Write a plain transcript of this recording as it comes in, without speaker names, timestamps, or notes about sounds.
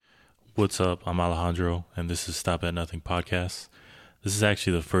What's up? I'm Alejandro, and this is Stop at Nothing podcast. This is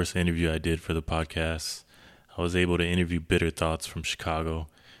actually the first interview I did for the podcast. I was able to interview Bitter Thoughts from Chicago.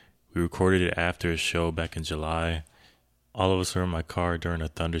 We recorded it after a show back in July. All of us were in my car during a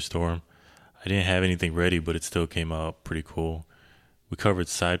thunderstorm. I didn't have anything ready, but it still came out pretty cool. We covered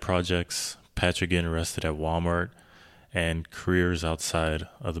side projects, Patrick getting arrested at Walmart, and careers outside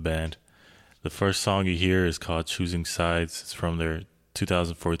of the band. The first song you hear is called Choosing Sides. It's from their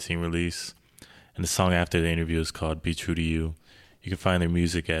 2014 release. And the song after the interview is called Be True to You. You can find their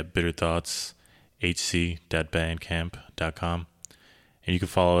music at bitterthoughtshc.bandcamp.com. And you can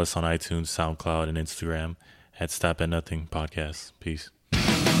follow us on iTunes, SoundCloud, and Instagram at Stop at Nothing Podcast. Peace.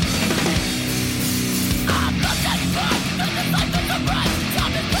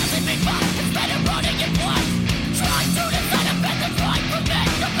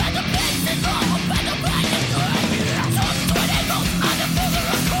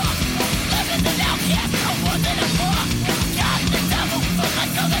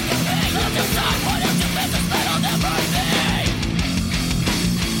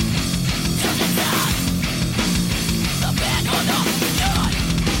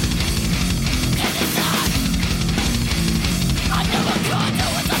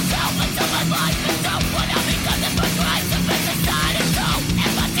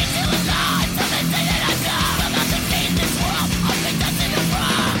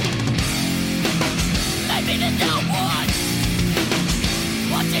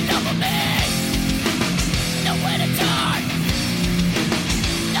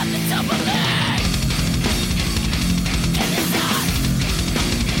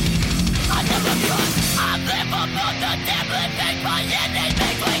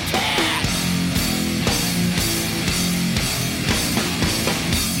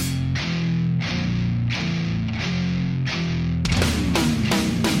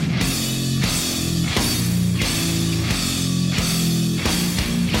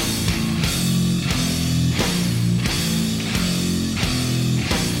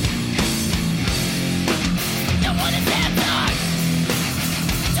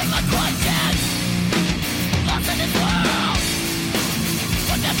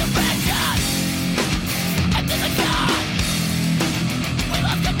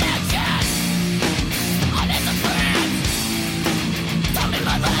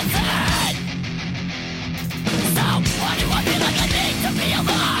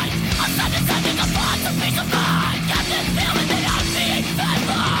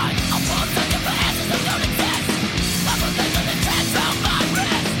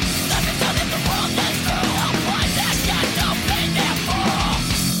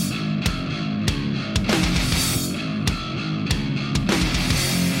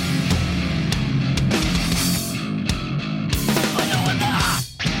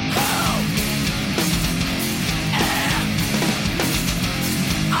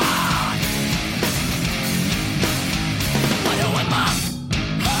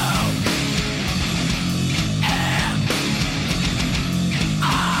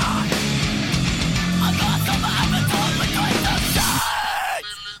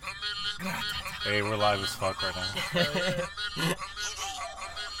 Hey, we're live as fuck right now.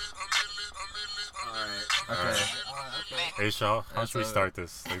 Okay. Hey, Shaw, how should we start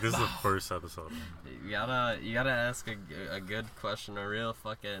this? Like, this is the first episode. You gotta ask a good question, a real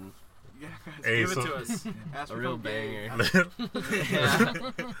fucking Hey, Give it to us. a real banger.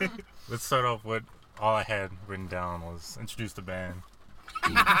 Let's start off with all I had written down was introduce the band.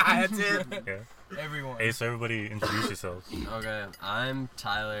 That's it. Yeah. Everyone. Hey, so everybody introduce yourselves. Okay, I'm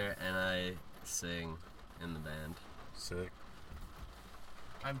Tyler and I sing in the band. Sick.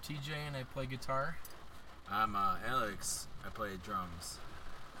 I'm TJ and I play guitar. I'm Alex. I play drums.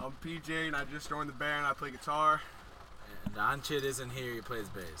 I'm PJ and I just joined the band. I play guitar. And Anchit isn't here. He plays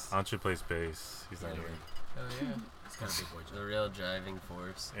bass. Ancho plays bass. He's not here. Hell yeah. He's kind of big boy. The real driving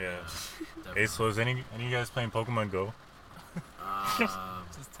force. Yeah. Definitely. Hey, so is any of you guys playing Pokemon Go? This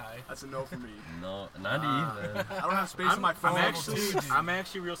is Ty. That's a no for me. No, not even. I don't have space on my phone. I'm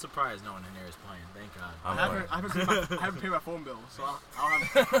actually real surprised no one in here is playing. Thank God. I'm I playing. haven't paid my phone bill, so I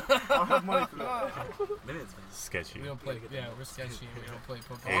don't have money for that. Minutes, man. Sketchy. We don't play. Yeah, we're sketchy. We don't play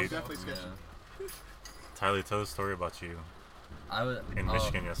Pokemon. Hey, I'm definitely sketchy. Yeah. Tyler, tell a story about you I was in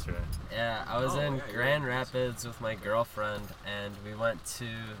Michigan yesterday. Yeah, I was in yeah, you're Grand right. Rapids with my girlfriend, and we went to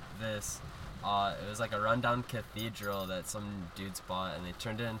this. It was like a rundown cathedral that some dudes bought, and they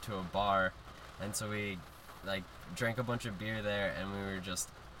turned it into a bar. And so we like drank a bunch of beer there, and we were just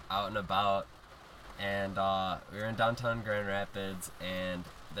out and about. And we were in downtown Grand Rapids, and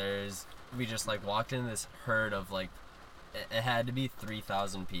we just like walked into this herd of like it had to be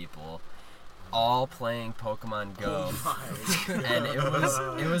 3,000 people, all playing Pokemon Go. And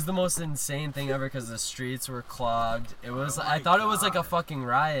it was the most insane thing ever because the streets were clogged. It was I thought it was like a fucking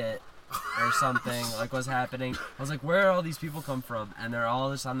riot or something like was happening. I was like, where are all these people come from? And they're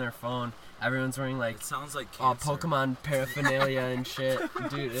all just on their phone. Everyone's wearing like It sounds like cancer Pokemon paraphernalia and shit.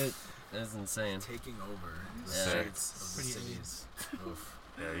 Dude, it is insane. taking over the Yeah. streets of the Pretty cities. Oof.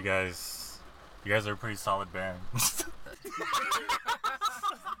 Yeah, you guys are a pretty solid band.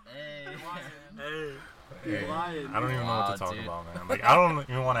 Hey. Hey. You're lying. I don't even know what Aw, to talk dude. about, man. Like, I don't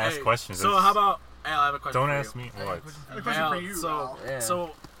even want to ask Hey, questions. So It's- how about? Hey, I have a question. Don't for ask you. me I what. have a question I have a for you. question for Al, you. so Al. Yeah.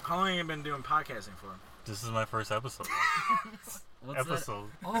 so how long have you been doing podcasting for? This is my first episode. What's that? episode.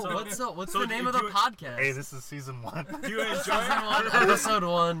 Oh, So- what's so the do name you of the do it- podcast? Hey, this is season 1. Do you enjoy Season it? 1, episode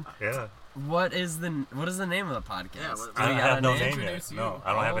 1. Yeah. What is the name of the podcast? Yeah, what- Do I we got have a no name? name yet. Introduce you. No,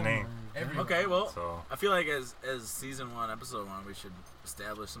 I don't have a Oh name. my Everyone. Okay, well, So, I feel like as season 1, episode 1, we should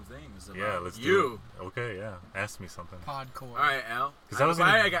establish some things about yeah, let's you. do it. Okay, yeah. Ask me something. Podcore. All right, Al. 'Cause I was But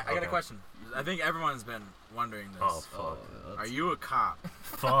gonna- I got a okay. question. I think everyone's been wondering this. Oh, fuck. Are you a cop?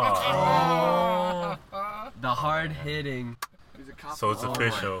 Fuck. Oh, the hard hitting. He's a cop. So it's Oh my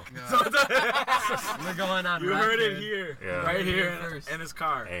official. We're going on. You heard it record. here, Yeah. right here First. in his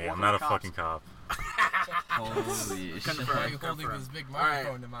car. Hey, Welcome I'm not a to cops. fucking cop. Holy shit. Confirm. Why are you holding Confirm. this big All right.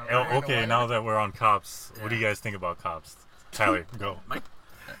 microphone to my Oh, right? okay, now that we're on cops, what do you guys think about cops? Tyler, go.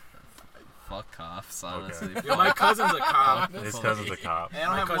 Fuck cops, honestly. Yo, my cousin's a cop. His cousin's a cop. Hey, I My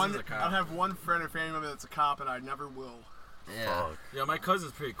don't have cousin's one. a cop. I don't have one friend or family member that's a cop, and I never will. Yeah. Fuck. Yo, my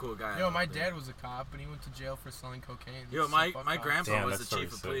cousin's a pretty cool guy. Yo, my dad was a cop, and he went to jail for selling cocaine. Yo, So my fuck cops. grandpa Damn, was that the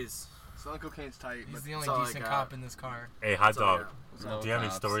chief of story's police. Selling cocaine's tight. He's But, the only That's all I decent got. cop in this car. Hey, hot That's all I dog. got. No Do you have any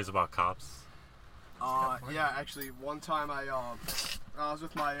cops. stories about cops? yeah, actually, one time I was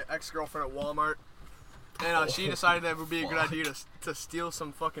with my ex-girlfriend at Walmart, and she decided that it would be a good idea to steal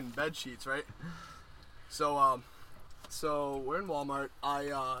some fucking bed sheets, right? So we're in Walmart.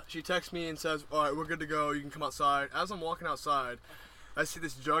 She texts me and says, "All right, we're good to go. You can come outside." As I'm walking outside, I see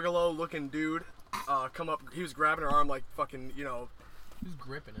this juggalo-looking dude come up. He was grabbing her arm like fucking, He was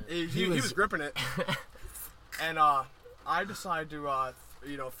gripping it. he was gripping it, and I decide to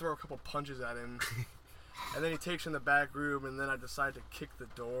throw a couple punches at him, and then he takes her in the back room, and then I decide to kick the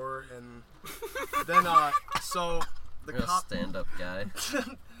door, and then so the Real cop. stand-up guy.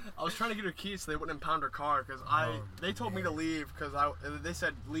 I was trying to get her keys so they wouldn't impound her car because they told me to leave because they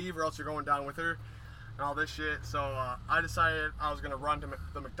said leave or else you're going down with her and all this shit. So I decided I was gonna run to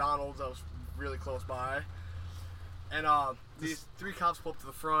the McDonald's that was really close by, and these 3 cops pull up to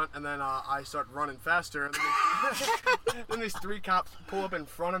the front, and then I start running faster, and then these 3 cops pull up in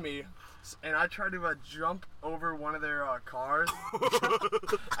front of me, and I tried to jump over one of their cars.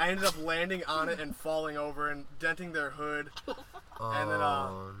 I ended up landing on it and falling over and denting their hood. And then,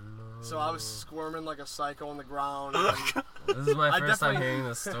 so I was squirming like a psycho on the ground. And This is my I first time definitely- hearing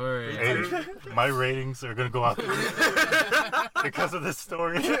this story. Hey, my ratings are gonna go up because of this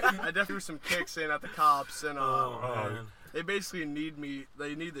story. I definitely threw some kicks in at the cops, and Oh, man. they basically need me.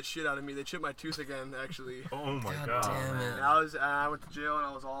 They need the shit out of me. They chipped my tooth again, actually. Oh my God god. damn it. And I went to jail, and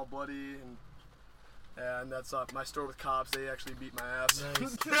I was all bloody, and that's my story with cops. They actually beat my ass.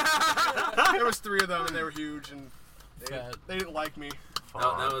 Nice. There was 3 of them, and they were huge, and Fat. they didn't like me.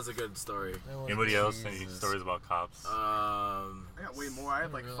 That was a good story. That was- Anybody else any Jesus. stories about cops? I got way more. I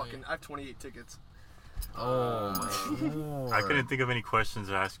had like Really? I have 28 tickets. Oh my lord. I couldn't think of any questions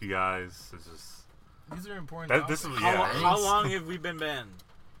to ask you guys. It's just These are important. that. This is topics. yeah. How long have we been banned?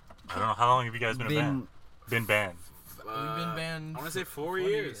 I don't know how long have you guys been, Been- been banned? We've been banned. I want to say 4 for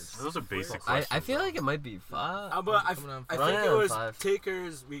years. Those are basic I questions. feel like it might be 5. But I Coming on think five. it was 5.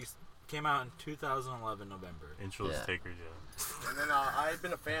 Takers. We came out in 2011 November. Intros Yeah. takers, yeah. And then I've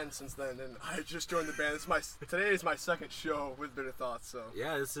been a fan since then, and I just joined the band. Today is my 2nd show with Bitter Thoughts, so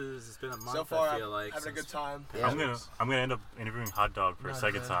Yeah, it's been a month. so far I feel like having a good since- time. Yeah. I'm gonna end up interviewing Hot Dog for a Not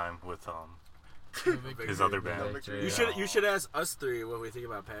second bad. time with No big his deal. other band. victory. You should ask us 3 what we think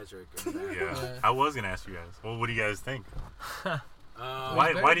about Patrick. And that. Yeah, Yeah. I was gonna ask you guys. Well, what do you guys think?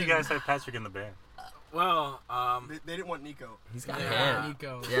 Why? Why do you guys have Patrick in the band? Well, They didn't want Nico. He's got Yeah, hair.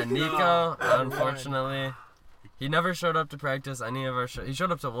 Nico. Yeah, Nico, unfortunately. He never showed up to practice any of our shows. He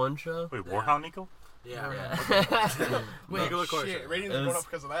showed up to one show. Wait, Warhound Nico? yeah. Yeah. Wait, Nico LaCourse. Shit, ratings It are going was- up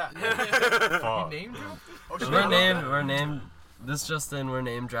because of that. you Fuck. named him? Oh, shit. we're named. This just in, we're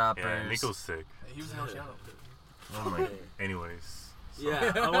name droppers. Yeah, Nico's sick. He was in Oceano. Oh my. Anyways.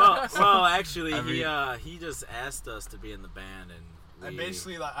 Yeah. Well, actually, Every- he just asked us to be in the band, and I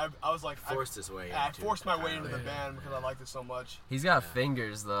basically like I was like forced his way. I into forced my way kinda into the like- band because I liked it so much. He's got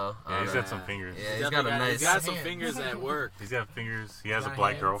fingers though. Yeah, he's on got it. some fingers. Yeah, he's got a nice. He's got some hands. fingers at work. He's got fingers. He has a Got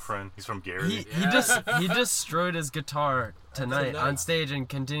black hands. girlfriend. He's from Gary. He Yeah. he destroyed his guitar tonight Tonight. on stage and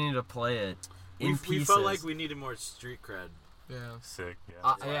continued to play it in We pieces. felt like we needed more street cred. Yeah. Sick.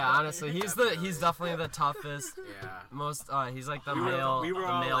 Yeah. Yeah, honestly, he's definitely the toughest, Yeah. most. He's like the We were- male, we were the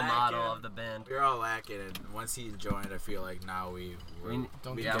all male model lacking. of the band. We were all lacking, and once he joined, I feel like now we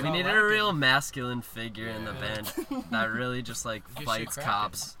Don't Yeah, get we all needed a lacking. real masculine figure in the Yeah. band that really just like Get shit fights cracking.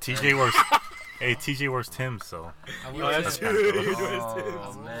 cops. TJ works. Hey, TJ works Tim's, so. I Oh, will that's say- true. I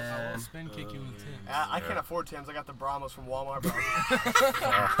Oh will man, spin kick you in Tim's. I can't afford Tim's. I got the Brahmas from Walmart, bro.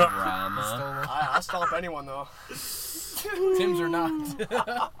 drama. I stomp anyone though. Tim's or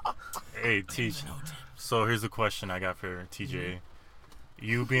not. Hey, TJ. So here's a question I got for TJ.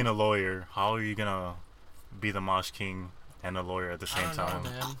 You being a lawyer, how are you gonna be the Mosh King and a lawyer at the I same don't know, time?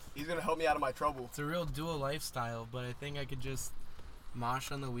 man. He's gonna help me out of my trouble. It's a real dual lifestyle, but I think I could just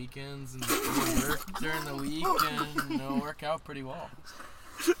mosh on the weekends and work during the week and work out pretty well.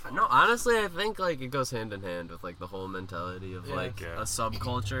 No, honestly, I think like it goes hand in hand with like the whole mentality of Yeah. like Yeah. a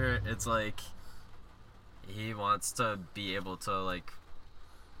subculture. It's like he wants to be able to like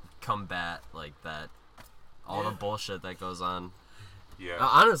combat like that, all the Yeah. bullshit that goes on. Yeah.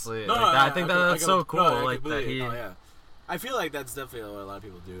 Honestly, like, that, I think that's so cool. No, like that completely. he. Oh, yeah. I feel like that's definitely what a lot of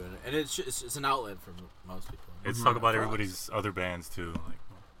people do, and it's an outlet for most people. Let's talk about everybody's other bands too. Like,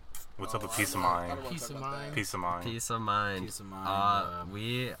 what's up with Peace of Mind? Peace of mind. Peace of Mind. Peace of mind. Peace of mind.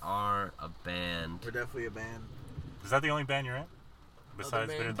 We are a band. We're definitely a band. Is that the only band you're in?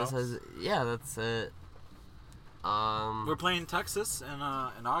 Besides band? Bitter Thoughts? Yeah, that's it. We're playing Texas in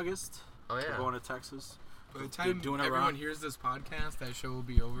August. Oh We're yeah. going to Texas. By the time doing it everyone wrong. hears this podcast, that show will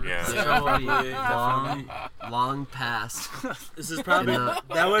be over. Yeah. The show will be Definitely. long past. This is probably In the-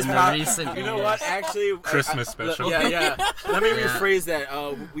 that was in the probably recent you know years. what actually Christmas special. Yeah. Let me Yeah. rephrase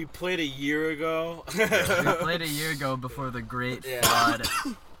that. We played a year ago. We played a year ago before the Great Yeah.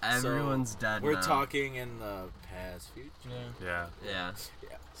 Flood. Everyone's dead We're now. talking in the past future. Yeah. Yeah.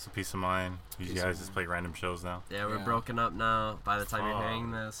 Yeah, So Peace of Mind. You Peace of guys just Mind. play random shows now. yeah, we're Yeah. broken up now. By the time you're Fuck.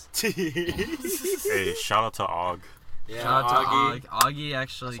 hearing this, Hey, shout out to Og. Yeah, shout out to Augie. Og. Augie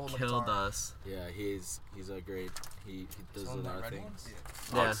actually Sold the killed guitar. us. Yeah, he's a great. He does a Selling lot that of red things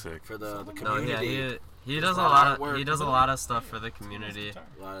one? Yeah. Og's sick. for the No, community. yeah, he There's does a a lot lot of of work. he does a lot of stuff for the community.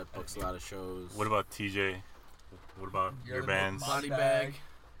 A lot of books, a lot of shows. What about TJ? What about your the bands? Body bag.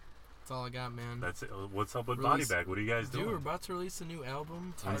 That's all I got, man. That's it. What's up with Release- Body Bag? What are you guys Dude, we're doing? about to release a new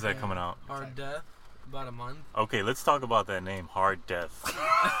album. When's that coming out? Hard Death. About a month. Okay, let's talk about that name, Hard Death.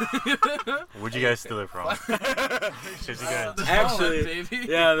 Where'd you guys steal it from? Shit, you guys. Actually, baby.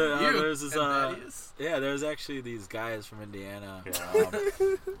 yeah, You there's this. and Thaddeus. Yeah, there's actually these guys from Indiana. Yeah.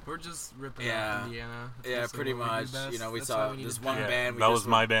 We're just ripping Yeah. off Indiana. That's Yeah, basically pretty what we do much. best. You know, we That's saw why we this need one to- Yeah, band. We that just was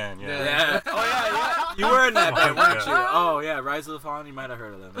my band. Yeah. Yeah. Yeah. Oh yeah. You were in that band, Yeah. weren't you? Oh yeah, Rise of the Fallen. You might have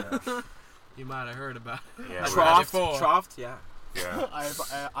heard of them. Yeah. You might have heard about it. Yeah, we're- Troft. before. Troft. Yeah. yeah.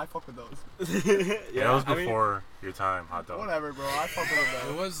 I fuck with those. Yeah, that was I mean, before your time, Hot Dog. Whatever, bro. I fuck with It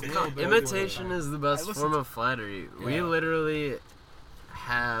them. was a little bit Imitation before. is the best I listened form to- of flattery. We Yeah. literally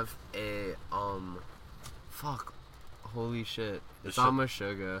have a fuck, holy shit! It's The on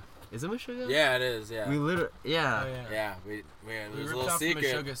Meshuggah. Is it Meshuggah? Yeah, it is. Yeah. We literally, Oh, yeah. yeah. Yeah. We We there's a ripped little off the secret.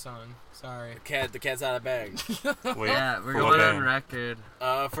 Meshuggah song. Sorry. The cat's out of bag. Wait, Yeah, we're for what going on band? record.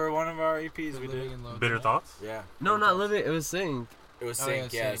 For one of our EPs, we Living did. in Low Bitter Tide. Thoughts? Yeah. No, not living. It was Sing. It was Oh,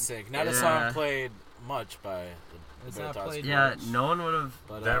 Sync. yeah, Yeah, Sync. Sync. Not a Yeah. song played much by the It's Bitter not Thoughts played Yeah, much. no one would have.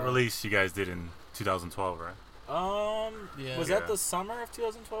 But, That release you guys did in 2012, right? Yeah. Was Yeah. that the summer of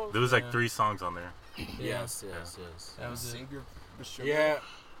 2012? There was like Yeah. 3 songs on there. Yes. That was it. Yeah.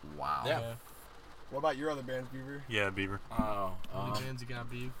 Wow. Yeah. What about your other bands, Beaver? Yeah, Bieber. Oh. How many bands you got,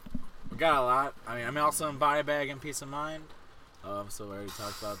 beef? We got a lot. I mean, I'm also in Body Bag and Peace of Mind. So we already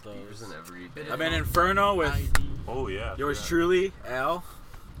talked about Beavers those. in every Bit band. I'm in Inferno with ID. Oh, yeah. I yours forgot. truly, Al,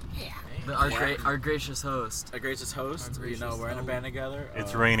 Our gracious host. a gracious host. Our You know, gracious we're in a host. band together.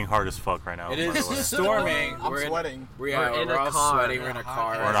 It's raining hard as fuck right now. It by the way. is storming. I'm we're sweating. We're in a all car. sweating. We're in a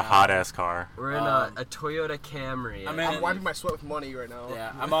car. We're in a right hot now. ass car. We're in Um, a Toyota Camry. I'm I'm in- wiping my sweat with money right now.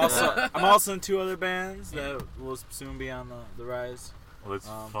 Yeah, I'm also in 2 other bands that will soon be on the rise. Let's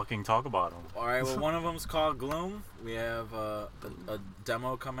Um, fucking talk about them. All right, well, one of them's called Gloom. We have a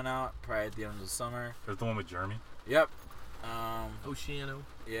demo coming out probably at the end of the summer. There's the one with Jeremy. Yep. Oceano.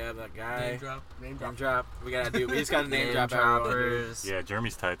 Yeah, that guy. Name drop. Name Name drop. drop. We just got to name drop everyone, dude. droppers. Yeah,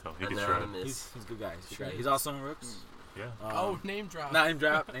 Jeremy's tight though. He can shred. Anonymous. He's a good guy. He's a good guy. Shred. He's also in Rooks. Yeah. Oh, name drop. Not name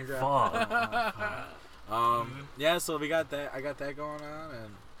drop. Name drop. Fuck. Yeah, so we got that. I got that going on, and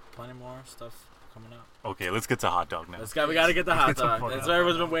plenty more stuff coming up. Okay, let's get to hot dog now. We gotta get the hot dog. That's what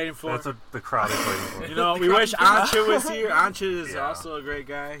everyone's been waiting for. That's what the crowd is waiting for. You know, we wish Ancha was here. Ancha is also a great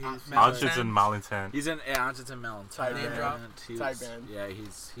guy. Ancha's in Malintan. He's in Ancha's in Melon. Tight name drop. Tight band. Yeah,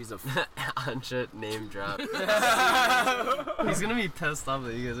 he's a. Anchit name drop. He's gonna be pissed off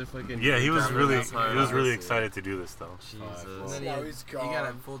that you guys are fucking. Yeah, he was dropping really this hard, really honestly. excited to do this though. Jesus. And then No, he he's got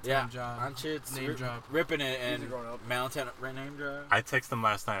a gone. full-time Yeah, job. Ancha's Name drop. ripping it, and He's grown up. Melon name drop. I texted him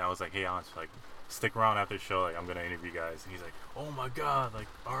last night. I was like, "Hey, Anch, like, stick around after the show. Like, I'm gonna interview you guys." And he's like, "Oh my god, like,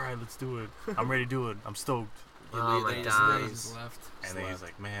 all right, let's do it. I'm ready to do it. I'm stoked." Oh my They god. just Left. And then he's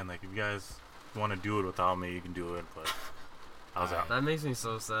like, "Man, like, if you guys want to do it without me, you can do it." But I was out. That makes me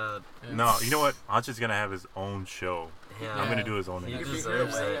so sad. Yeah. No, you know what? Anch is gonna have his own show. Yeah. I'm gonna do his own He You interview. could be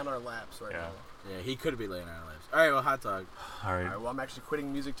deserves laying it. on our laps right Yeah. now. Yeah, he could be laying on our lives. All right, well, hot dog. All All right. right, well, I'm actually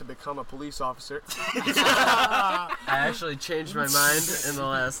quitting music to become a police officer. I actually changed my mind in the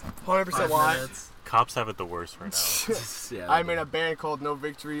last 100% 5 lie. minutes. Cops have it the worst right now. Yeah, I'm in a band called No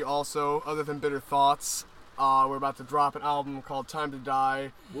Victory also, other than Bitter Thoughts. We're about to drop an album called Time to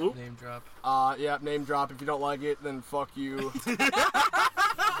Die. Name drop. Yeah, name drop. If you don't like it, then fuck you.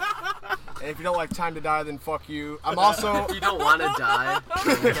 And if you don't like Time to Die, then fuck you. I'm also... If you don't want to die,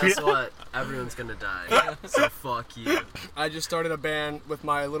 then guess what? Everyone's gonna die. So fuck you. I just started a band with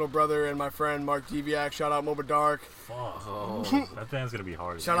my little brother and my friend Mark Deviak. Shout out Moba Dark. Oh, that band's gonna be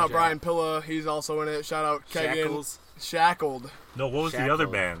hard. Shout out Brian Pilla. He's also in it. Shout out Kegan. Shackles. Shackled. No, what was the other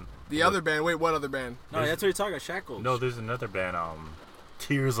Shackled. band? The other band. Wait, what other band? No, that's what you're talking about. Shackles. No, there's another band.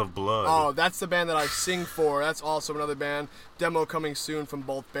 Tears of Blood. Oh, that's the band that I sing for. That's also another band. Demo coming soon from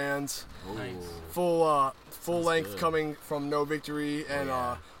both bands. Nice. Full Sounds length good. coming from No Victory and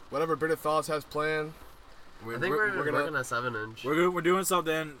yeah. whatever Bitter Thoughts has planned. I think we're gonna- working a 7-inch. We're doing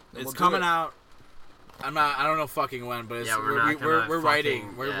something. It's we'll do coming it. out. I don't know fucking when, but it's, Yeah, we're we're, not we, gonna we're writing.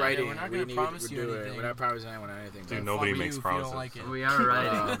 fucking- We're yeah. writing. Yeah, we're not We gonna need- promise we're you doing it. anything. We're not promising anyone anything. Dude, Fuck nobody you makes if you don't promises. like it. We are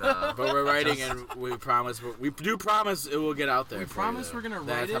writing though. But we're writing, and we promise. We do promise it will get out there. We for promise you. we're gonna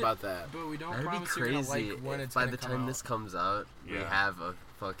That's- write it. How about that? But we don't That'd be promise you're gonna crazy. like when if it's by gonna the come time out. this comes out, we Yeah. have a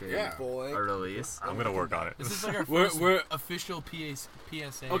fucking Yeah. Full length. a release. I'm gonna work on it. This is like our We're- 1st we're- official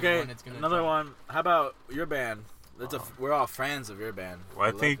PSA. Okay, when it's gonna another drop. one. How about your band? We're all fans of your band. Well,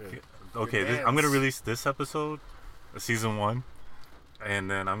 I We think love it. okay. I'm gonna release this episode, season 1, and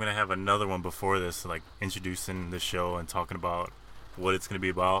then I'm gonna have another one before this, like introducing the show and talking about what it's gonna be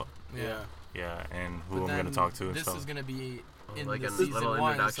about. Yeah. Yeah, and But who I'm gonna then talk to and This stuff. is gonna be in Like the a season little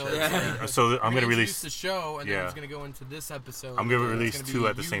 1, introduction. so it's Yeah. like, So I'm we're gonna introduce release. the show, and yeah. then it's gonna go into this episode. I'm gonna and release it's 2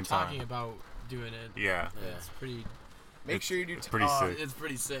 at the you same time. talking about doing it. Yeah, Yeah. It's pretty. Make sure you do. it's pretty sick. It's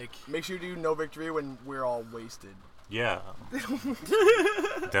pretty sick. Make sure you do No Victory when we're all wasted. Yeah,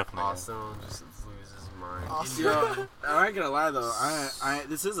 definitely. Austin will just lose his mind. Yo, I ain't gonna lie though.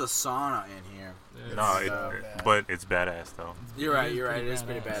 This is a sauna in here. No, bad. but it's badass though. You're right. is You're right. pretty It is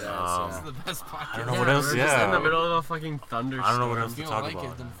pretty badass. badass. This is yeah. the best podcast. I don't know what else. We're just in the Yeah, middle of a fucking thunderstorm. I don't know what else If to you talk don't like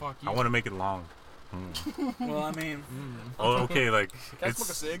about. it, then fuck you. I want to make it long. Well, I mean, Oh, okay, like Can I smoke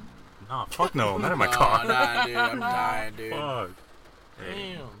a it's cig? no, fuck no, not in my no, car. nah, dude. I'm dying, dude. Fuck.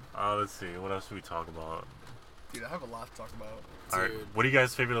 Hey, Damn. let's see. What else should we talk about? Dude, I have a lot to talk about. All right. Dude. What are you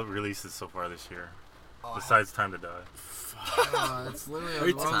guys' favorite releases so far this year? Oh, Besides Time to Die. That's literally Are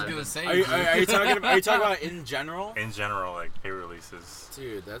you what I was talking- gonna say. Are you talking? Are you talking about in general? In general, like favorite releases,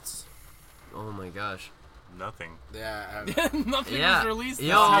 Dude, that's Oh my gosh. nothing. yeah. Nothing Yeah. was released this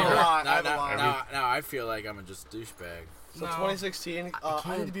Yo. I have a year. lot. I have a lot. Now I feel like I'm a just douchebag. So No. 2016, I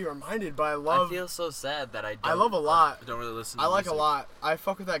can't- need to be reminded, but I I love. feel so sad that I don't. I love a lot. I don't really listen. To I like a music. lot. I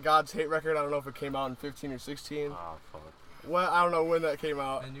fuck with that God's Hate record. I don't know if it came out in 15 or 16. Oh fuck. Well, I don't know when that came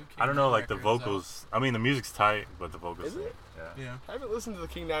out. The new I don't know, King like the Records out. vocals. I mean, the music's tight, but the vocals. Is it? Yeah. Yeah. I haven't listened to the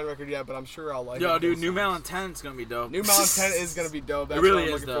King 9 record yet, but I'm sure I'll like it. Yo, dude, because New Melon 10 is gonna be dope. New Mountain 10 is gonna be dope. That's It really what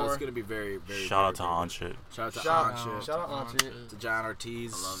I'm is looking though. for. It's gonna be very, very. Shout out to very, On very Shit, Shout out to Shout- On shout out on Anchi. shit. to John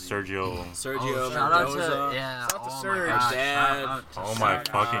Ortiz, I love you. Sergio. Sergio Oh, Shout out Mendoza. to yeah. Shout out to oh Serge. my gosh. Dad. Shout out to Oh my Serge.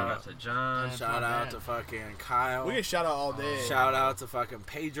 fucking- Shout out to John. That's Shout not out bad. to fucking Kyle. We can shout out all day. Shout out to fucking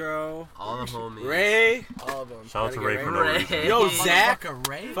Pedro. All the homies. Ray. all of them. Shout out to Gotta Ray get for no Ray. reason. Yo, Zach. Motherfucker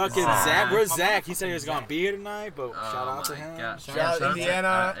Ray? Fucking Wow. Zach. Where's My Zach? He said he motherfucking was gonna Zach. be here tonight, but Oh shout out to my him. God. Shout out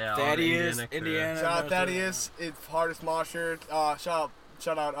Indiana. Yeah, all the Thaddeus, Indiana crew. Indiana. Shout out Thaddeus. It's hardest mosher. Shout out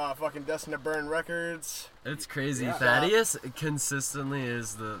Shout out fucking Destined to Burn Records. It's crazy. Yeah. Thaddeus consistently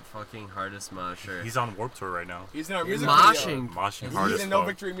is the fucking hardest mosher. He's on Warped Tour right now. He's in our music moshing. video. Moshing hard He's as in No fuck.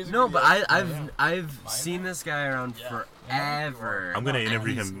 Victory music No, video. but I've seen this guy around forever. I'm gonna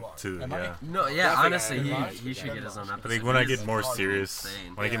interview him too. Am I? Yeah. No, yeah, Definitely honestly, gotta he should get his own episode. I think when I He's get more fucking serious,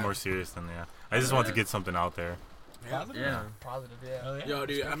 insane. when I get more serious, then yeah. I just want to get something out there. Yeah. Yeah. Positive, yeah. Oh, yeah. Yo,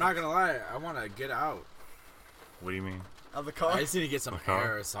 dude, I'm not gonna lie. I want to get out. What do you mean? Of the I car. just need to get some Okay.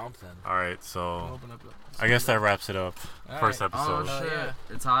 air or something. All right, so Open up. I guess that wraps it up. All First right. episode. Oh shit! yeah.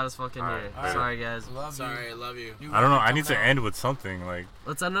 It's hot as fucking Alright, here. alright. Sorry guys. Love Sorry, I you. love you. New I don't know. I record need to coming out. end with something like.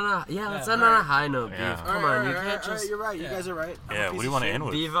 Let's end on a let's Yeah, end on a high note, Yeah. Beef. All Come on, you can't just You're right. You Yeah. guys are right. I'm a Yeah. piece What do you of want to shit. end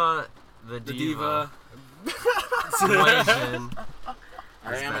with? diva, the The diva. diva. Situation.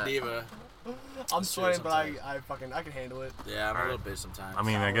 I am a that? diva. I'm sweating, but I sometimes. can handle it. Yeah, I'm a Alright. little bitch sometimes. I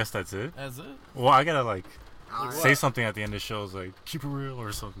mean, I guess that's it. That's it. Well, I gotta like Alright. say something at the end of shows, like keep it real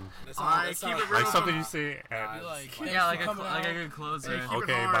or something. That's Alright, that's keep not- it real. Like something you say Nah, at. Be like, Yeah, like thanks for coming a out. good closer. Hey, keep it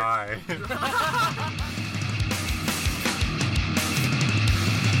Okay, hard. bye.